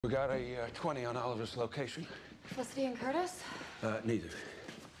We got a 20 on Oliver's location. Felicity and Curtis? Neither.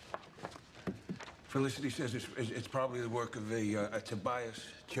 Felicity says it's probably the work of the Tobias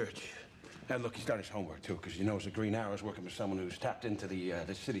Church. And look, he's done his homework, too, because he knows the Green Arrow's working with someone who's tapped into the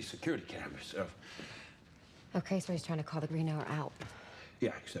city's security cameras, so... Okay, so he's trying to call the Green Arrow out.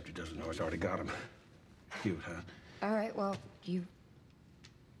 Yeah, except he doesn't know it's already got him. Cute, huh? All right, well, you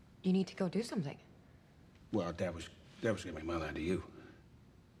need to go do something. Well, that was gonna be my line to you.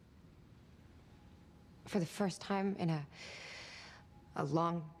 For the first time in a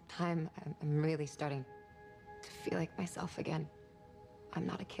long time, I'm really starting to feel like myself again. I'm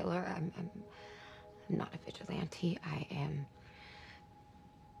not a killer. I'm not a vigilante. I am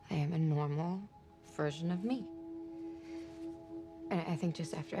a normal version of me. And I think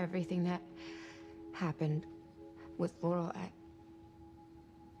just after everything that happened with Laurel,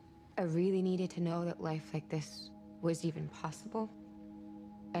 I really needed to know that life like this was even possible.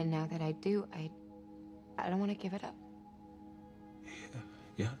 And now that I do, I don't want to give it up.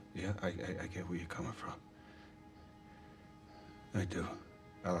 Yeah, I get where you're coming from. I do.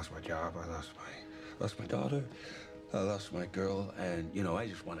 I lost my job, I lost my daughter, I lost my girl, and, you know, I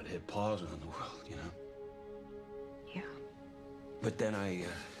just wanted to hit pause on the world, you know? Yeah. But then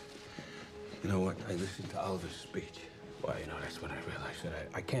you know what, I listened to Oliver's speech. Well, you know, that's when I realized that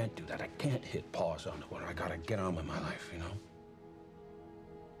I can't do that. I can't hit pause on the world. I gotta get on with my life, you know?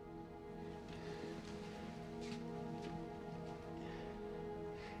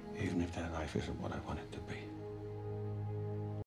 Even if that life isn't what I want it to be.